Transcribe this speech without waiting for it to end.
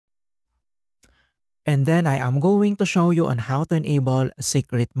And then I am going to show you on how to enable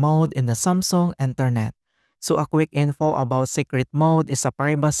secret mode in the Samsung Internet. So a quick info about secret mode is a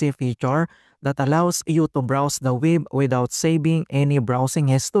privacy feature that allows you to browse the web without saving any browsing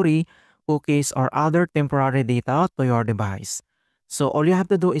history, cookies, or other temporary data to your device. So all you have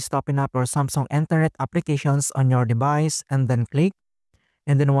to do is open up your Samsung Internet applications on your device and then click.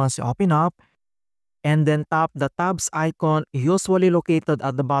 And then once you open up, and then tap the tabs icon usually located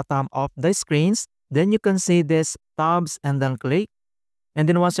at the bottom of the screens. Then you can see this tabs and then click. And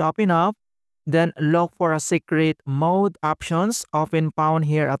then once you open up, then look for a secret mode options often found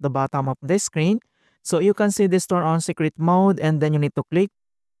here at the bottom of the screen. So you can see this turn on secret mode and then you need to click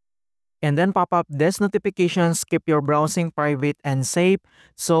and then pop up this notifications. Keep your browsing private and safe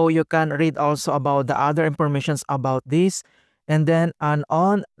so you can read also about the other informations about this. And then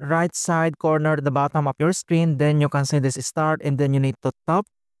on right side corner the bottom of your screen, then you can see this start and then you need to tap.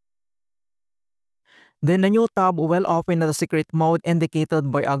 Then the new tab will open the secret mode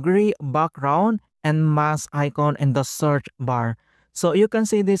indicated by a gray background and mask icon in the search bar. So you can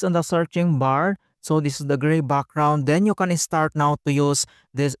see this on the searching bar. So this is the gray background. Then you can start now to use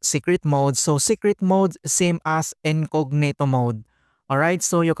this secret mode. So secret mode same as incognito mode. Alright,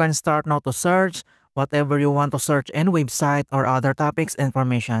 so you can start now to search whatever you want to search in website or other topics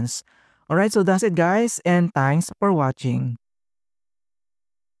informations. Alright, so that's it guys and thanks for watching.